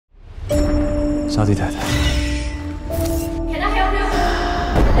沙地太太，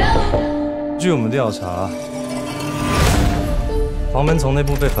据我们调查，房门从内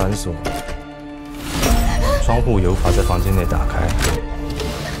部被反锁，窗户也无法在房间内打开，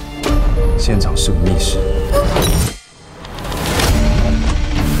现场是个密室。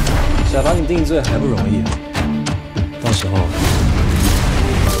想把你定罪还不容易，到时候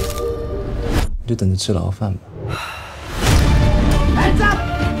你就等着吃牢饭吧。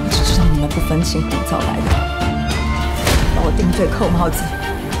 我只知道你们不分青红皂白的，把我定罪扣帽子。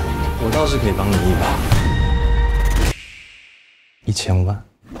我倒是可以帮你一把，1000万。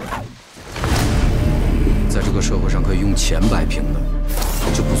在这个社会上，可以用钱摆平的，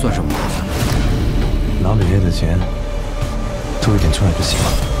就不算什么麻烦。老李爷的钱吐一点出来就行了。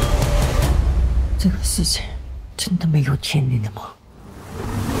这个世界真的没有天理的吗？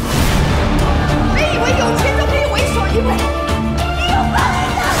别以为有钱就可以为所欲为。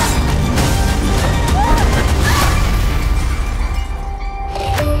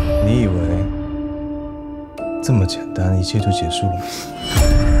 你以为这么简单，一切就结束了吗？